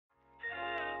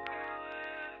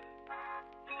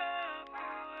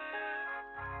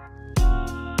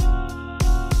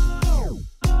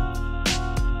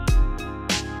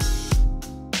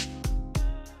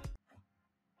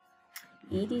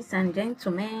Ladies and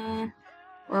gentlemen,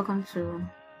 welcome to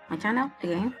my channel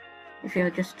again. If you're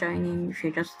just joining, if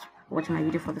you're just watching my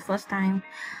video for the first time,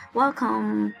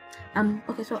 welcome.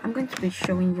 Okay, so I'm going to be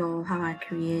showing you how I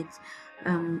create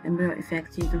a mirror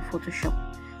effect using Photoshop.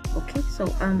 Okay, so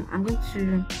I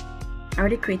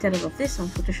already created all of this on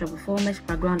Photoshop before. Mesh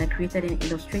background I created in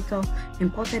Illustrator,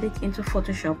 imported it into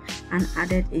Photoshop, and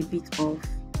added a bit of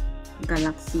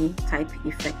galaxy type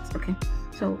effect. Okay,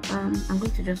 so I'm going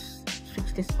to just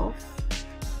switch this off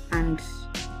and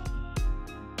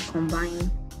combine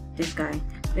this guy,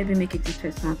 maybe make it into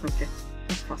a smart object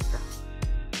just faster.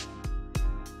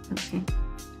 Okay,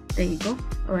 there you go.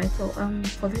 All right, so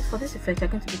for this effect I'm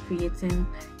going to be creating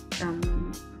I'm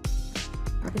going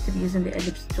to be using the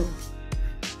ellipse tool.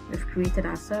 We've created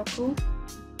our circle.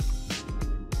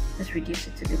 Let's reduce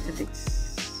it a little bit.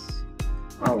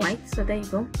 All right, so there you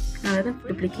go. Now we're going to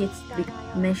duplicate the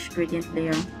mesh gradient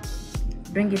layer,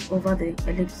 bring it over the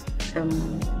ellipse,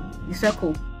 the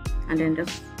circle, and then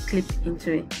just clip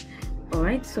into it. All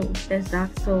right, so there's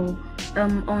that. So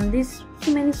on this,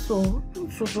 okay,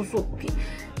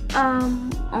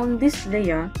 on this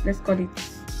layer, let's call it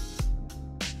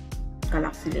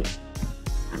galaxy layer.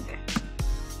 Okay,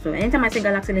 so anytime I say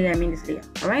galaxy layer, I mean this layer.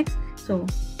 All right, so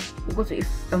we'll go to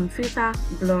filter,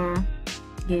 blur,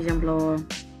 Gaussian blur,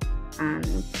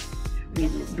 and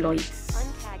really blur it.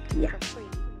 Yeah,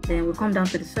 then we'll come down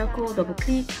to the circle, double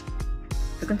click.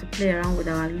 We're going to play around with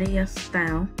our layer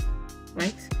style,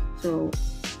 right? So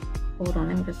hold on,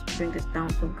 let me just bring this down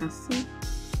so we can see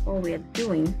what we are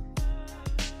doing.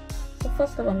 So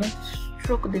first of all, I'm going to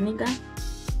stroke the nigga.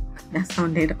 That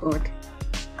sounded odd.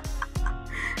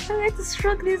 I'm going to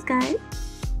stroke this guy.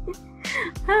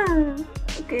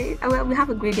 Okay, well, we have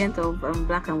a gradient of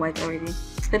black and white already.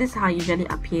 So this is how it usually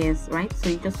appears, right? So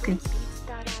you just click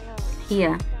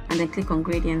here and then click on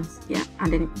gradients, yeah,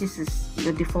 and then this is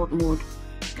your default mode.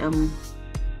 All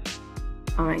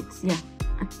right, yeah,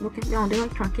 okay, we're on the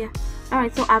right track here. All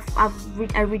right, so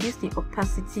I reduced the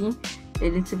opacity a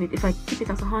little bit. If I keep it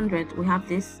as 100, we have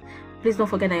this. Please don't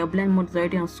forget that your blend mode is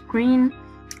already on screen,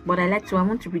 but I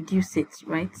want to reduce it,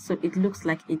 right? So it looks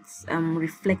like it's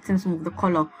reflecting some of the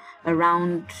color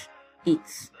around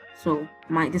it. So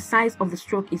the size of the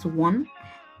stroke is 1,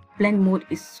 blend mode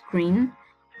is screen,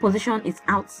 position is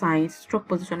outside, stroke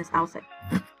position is outside.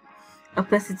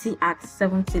 Opacity at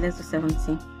 70, let's do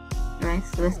 70. Right,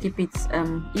 so let's keep it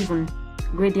even.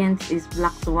 Gradient is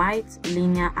black to white,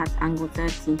 linear at angle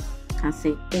 30, and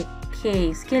say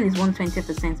okay. Scale is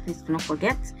 120%, please do not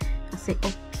forget, and say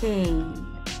okay.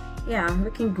 Yeah,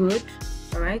 looking good.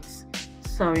 All right,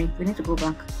 sorry, we need to go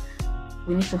back.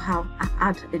 We need to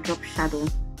add a drop shadow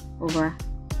over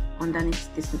underneath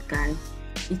this guy.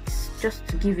 It's just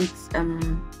to give it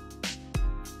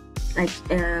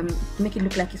make it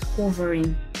look like it's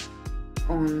hovering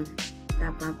on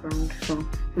that background. So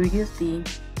we reduce the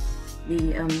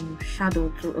shadow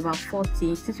to about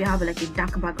 40, since we have like a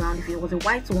dark background. If it was a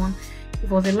white one, if it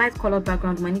was a light colored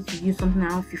background, we might need to use something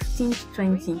around 15 to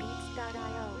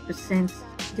 20%.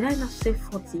 Did I not say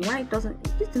 40? Why it doesn't?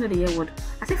 Please do know the year word.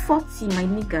 I say 40, my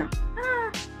nigga.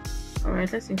 All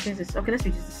right, let's increase this. Okay, let's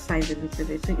reduce the size a little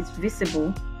bit so it's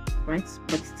visible, right?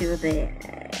 But still there.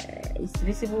 It's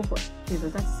visible, but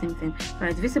Jesus, that's the same thing. All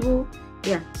right, visible.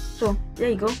 Yeah. So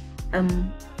there you go.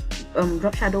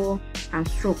 Drop shadow and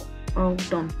stroke all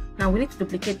done. Now we need to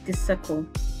duplicate this circle.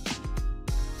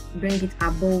 Bring it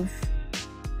above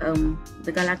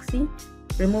the galaxy.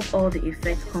 Remove all the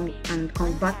effects and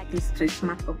convert this to a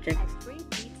smart object.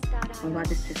 Convert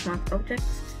this to a smart object.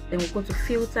 Then we'll go to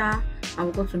filter and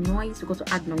we'll go to noise. We'll go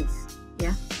to add noise.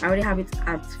 Yeah, I already have it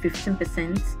at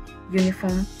 15%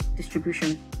 uniform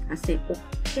distribution, and say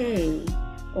okay.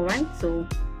 All right, so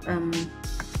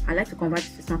I like to convert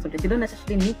it to smart object. You don't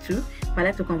necessarily need to, but I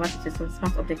like to convert it to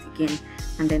smart object again,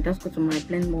 and then just go to my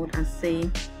blend mode and say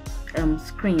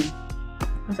screen.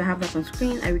 Once I have that on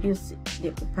screen, I reduce the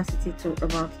opacity to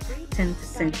about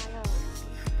 10%.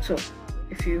 So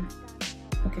if you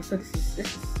so this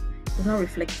is not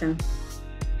reflecting.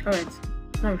 All right,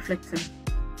 it's not reflecting.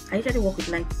 I usually work with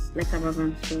lighter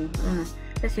background, so I don't know.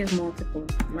 Let's use multiple,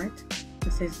 right?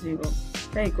 It says 0.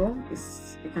 There you go.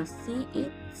 You can see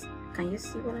it. Can you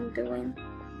see what I'm doing?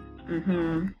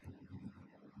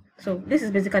 So this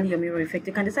is basically your mirror effect.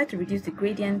 You can decide to reduce the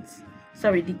gradient,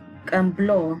 the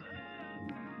blur.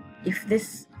 If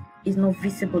this is not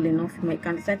visible enough, you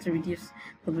can decide to reduce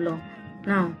the blur.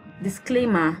 Now,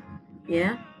 disclaimer,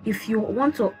 yeah, if you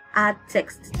want to add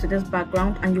text to this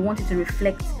background and you want it to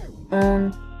reflect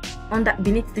on that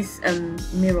beneath this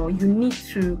mirror, you need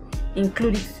to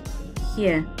include it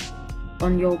here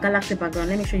on your galaxy background.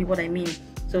 Let me show you what I mean.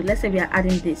 So let's say we are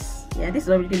adding this. Yeah, this is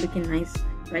already looking nice,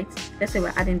 right? Let's say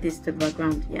we're adding this to the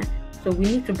background. Yeah, so we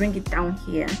need to bring it down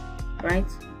here, right?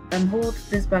 Hold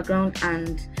this background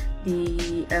and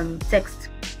the text,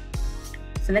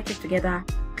 select it together,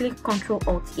 click Ctrl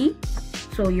Alt E,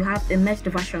 so you have a meshed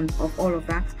version of all of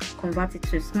that. Convert it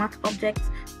to smart object,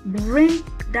 bring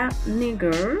that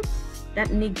nigger, that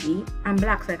niggy, I'm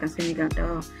black so I can say nigger.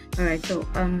 All right, so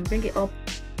bring it up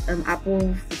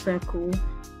above the circle,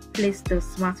 place the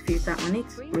smart filter on it,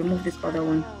 remove this other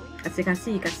one. As you can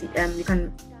see, you can see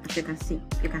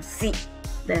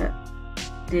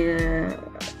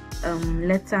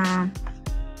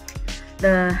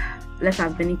the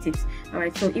letters beneath it. All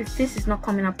right, so if this is not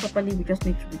coming up properly, we just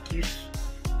need to reduce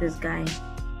this guy,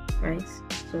 right?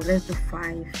 So let's do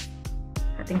 5.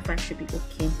 I think 5 should be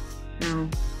okay. Now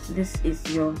this is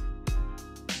your,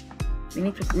 we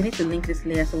need to link this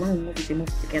layer, so when we move it, we move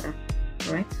it together.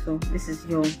 All right, so this is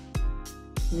your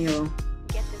mirror.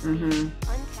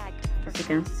 As you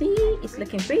can see, it's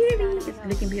looking pretty, it's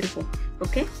looking beautiful.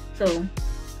 Okay, so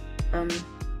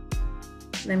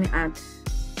let me add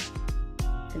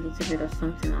a little bit of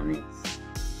something on it.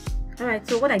 All right,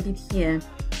 so what I did here,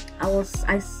 I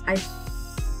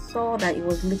saw that it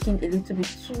was looking a little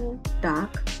bit too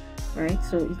dark, right?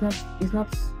 So it's not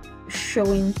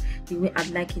showing the way I'd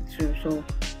like it to. So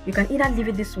you can either leave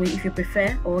it this way if you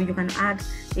prefer, or you can add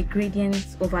a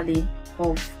gradient overlay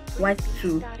of white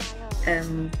to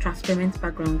transparent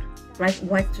background, right?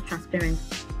 White to transparent.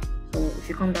 So if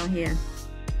you come down here,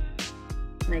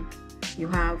 like you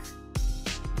have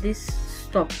this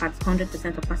stop at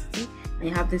 100% opacity, and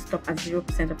you have this stop at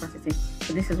 0% opacity.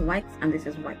 So this is white and this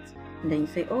is white. And then you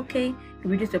say, okay, you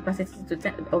reduce the opacity to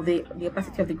 10 of the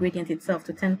opacity of the gradient itself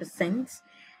to 10%,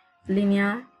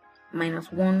 linear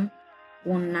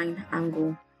 -119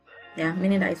 angle. Yeah,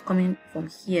 meaning that it's coming from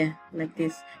here like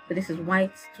this. So this is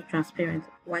white to transparent,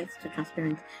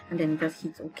 and then just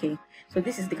hit OK. So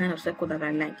this is the kind of circle that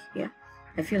I like. Yeah,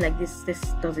 I feel like this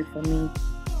does it for me.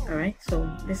 All right, so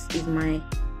this is my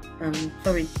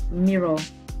mirror,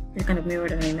 this kind of mirror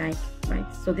that I like, right?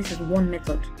 So this is one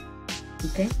method.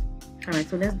 Okay, all right,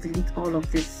 so let's delete all of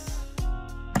this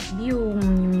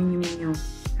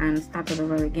and start all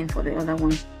over again for the other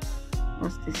one.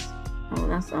 What's this? Oh,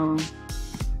 that's our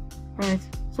right.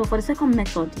 So for the second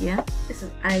method, yeah, this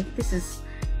is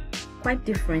quite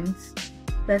different.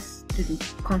 Let's do the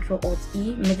Ctrl Alt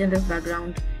E, merging this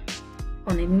background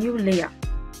on a new layer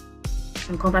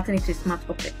and converting it to a smart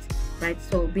object, right?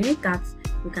 So beneath that,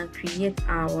 we can create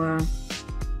our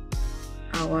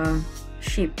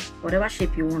shape, whatever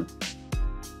shape you want,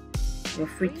 you're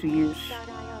free to use,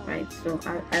 right? So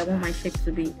I want my shape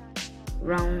to be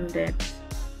rounded,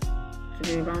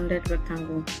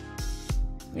 rectangle.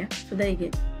 Yeah, so there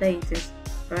it is.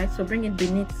 All right, so bring it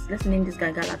beneath. Let's name this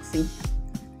guy Galaxy.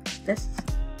 Let's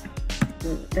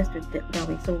do it that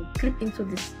way. So click into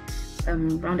this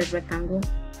rounded rectangle,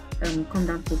 come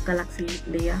down to Galaxy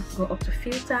layer, go up to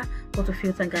filter, go to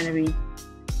filter gallery,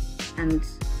 and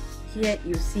here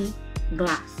you see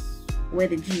glass, where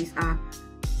the G's are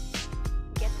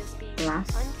glass,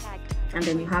 and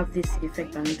then you have this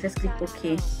effect on it. Let's click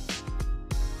OK.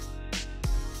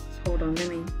 Hold on, let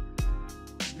me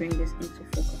bring this into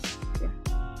focus. Yeah.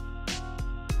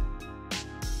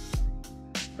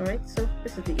 All right, so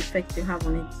this is the effect you have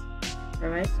on it. All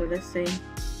right, so let's say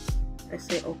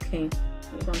OK.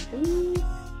 Hold on, please.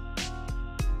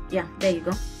 Yeah, there you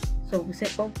go. So we say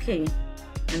OK,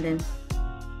 and then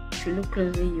if you look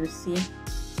closely, you see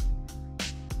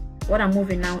what I'm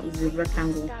moving now is the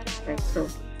rectangle, right? So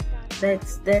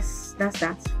that's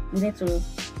that. We need to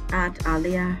add our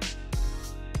layer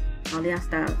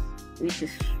styles, which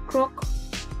is stroke.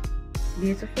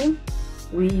 Beautiful.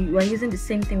 We are using the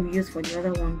same thing we used for the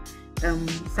other one.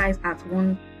 Size at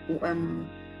 1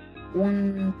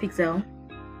 pixel.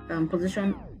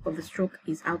 Position of the stroke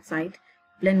is outside.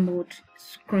 Blend mode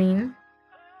screen.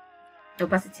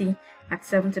 Opacity at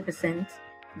 70%.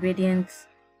 Gradient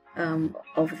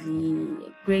of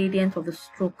the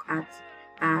stroke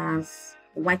as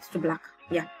white to black.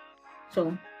 Yeah.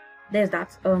 So there's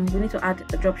that. We need to add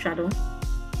a drop shadow.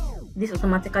 This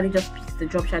automatically just picks the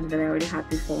drop shadow that I already had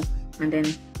before, and then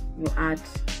you add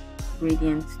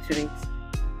gradient to it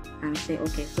and say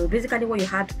okay. So basically what you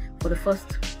had for the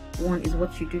first one is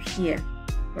what you do here,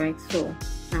 right? So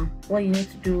now what you need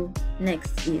to do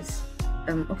next is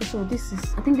okay, so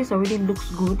I think this already looks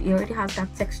good. It already has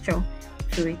that texture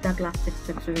to it, that glass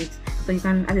texture to it. So you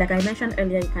can, like I mentioned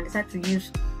earlier, you can decide to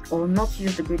use or not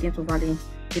use the gradient overlay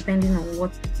depending on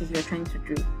what it is you're trying to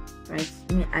do, right?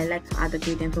 I like to add the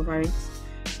gradient over it.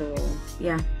 So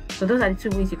yeah, so those are the two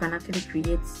ways you can actually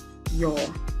create your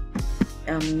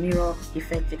mirror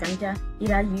effect. You can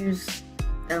either use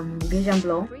Gaussian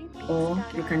blur, or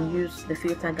you can use the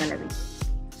filter gallery.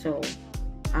 So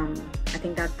I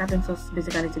think that brings us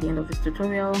basically to the end of this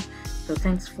tutorial. So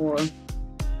thanks for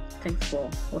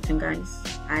watching, guys.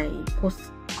 I post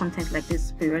content like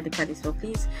this periodically, so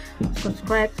please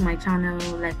subscribe to my channel,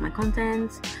 like my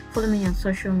content, follow me on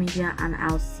social media, and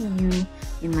I'll see you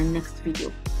in my next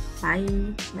video. Bye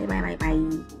bye bye bye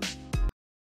bye.